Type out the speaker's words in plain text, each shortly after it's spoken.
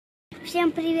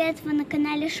Всем привет! Вы на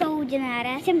канале шоу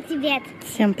Ильнарой. Всем привет!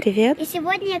 Всем привет! И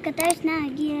сегодня я катаюсь на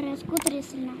гироскутере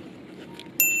с Ильнарой.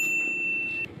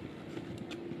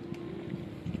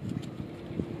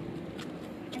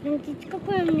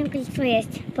 Какое у меня количество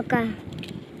есть пока?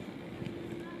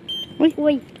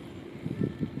 Ой.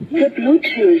 The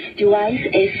Bluetooth device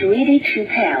is ready to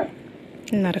pair.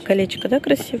 Ильнара, колечко, да,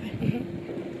 красивое?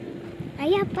 А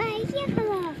я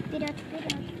поехала! Вперед,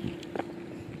 вперед!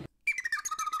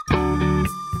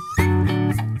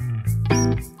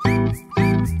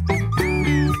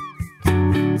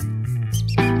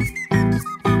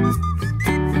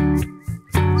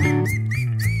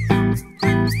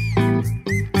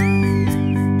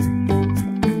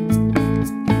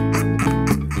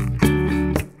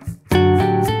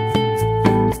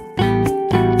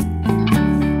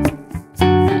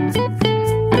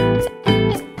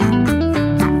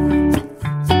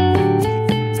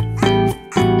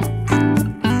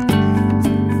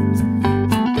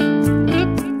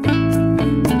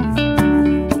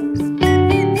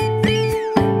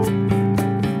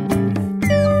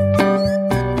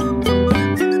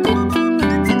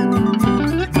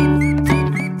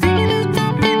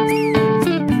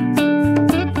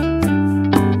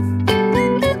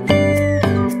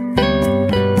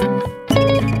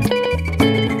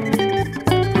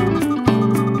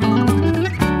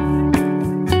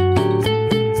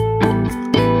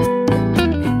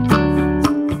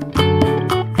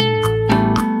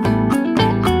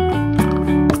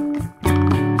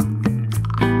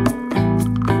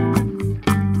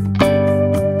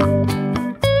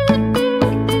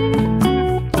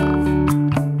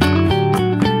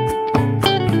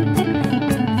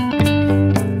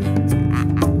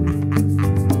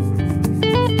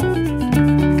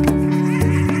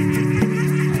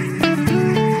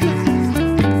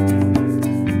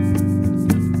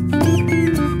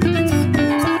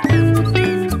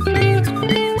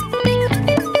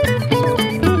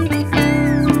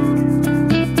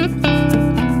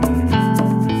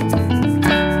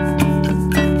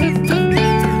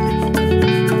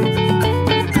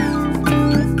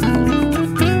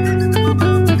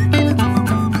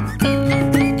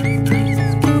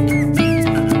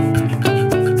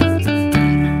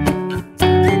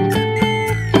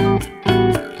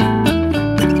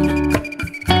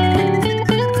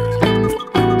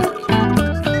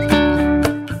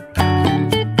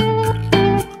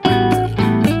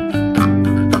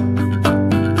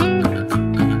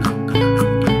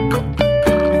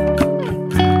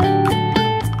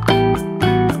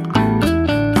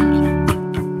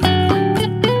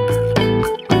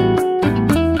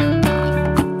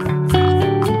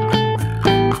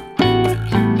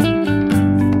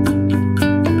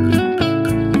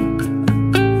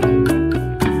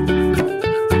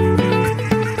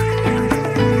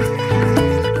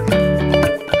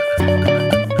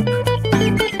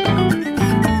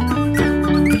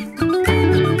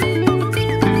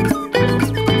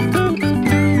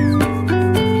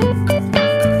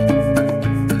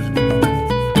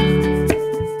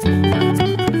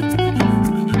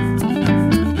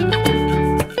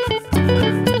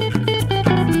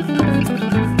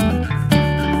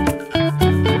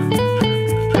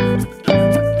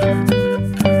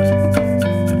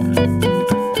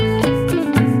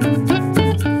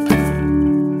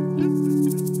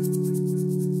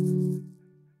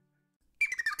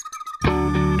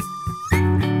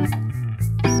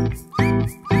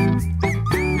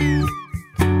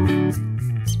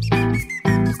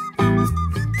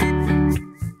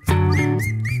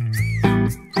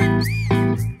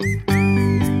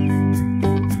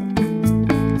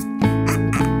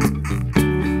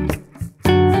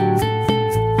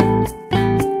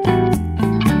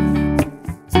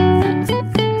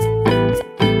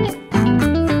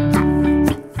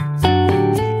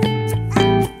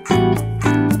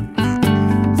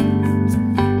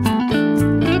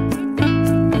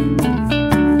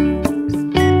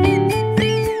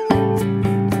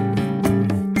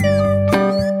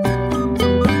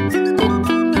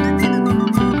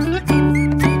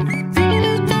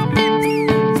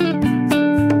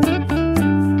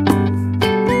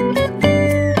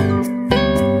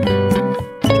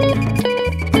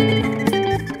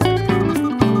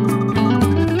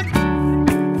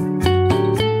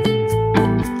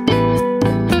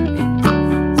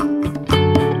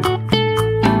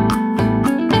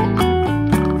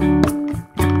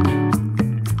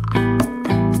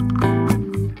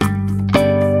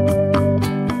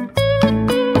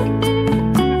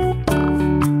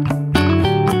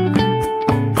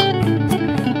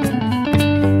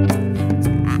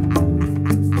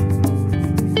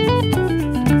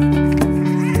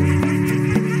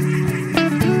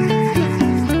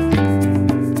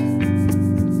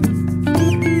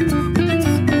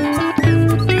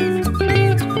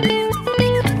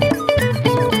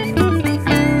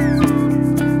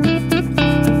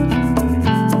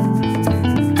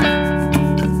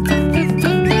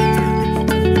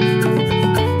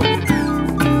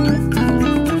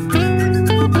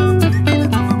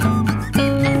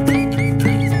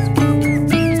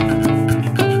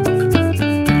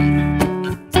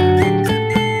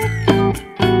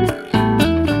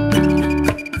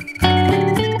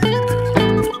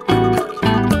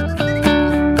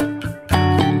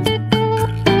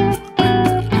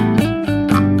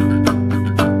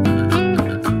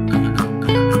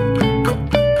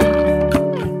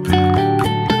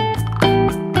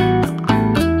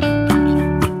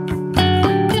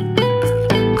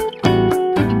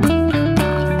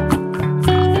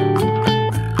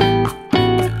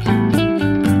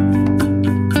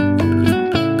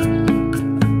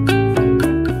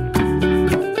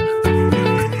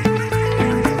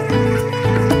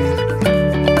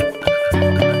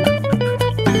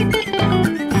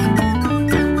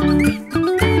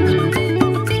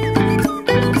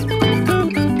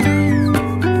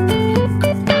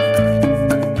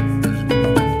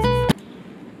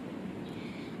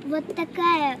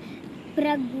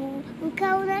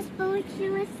 прогулка у нас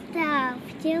получилась.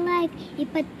 Ставьте лайк и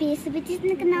подписывайтесь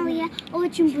на канал. Я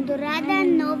очень буду рада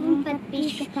новым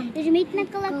подписчикам. Нажмите на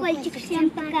колокольчик. Всем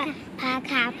пока.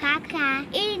 Пока-пока.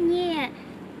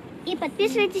 И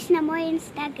подписывайтесь на мой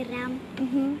инстаграм.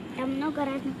 Там много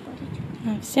разных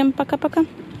фоточек. Всем пока-пока.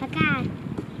 Пока.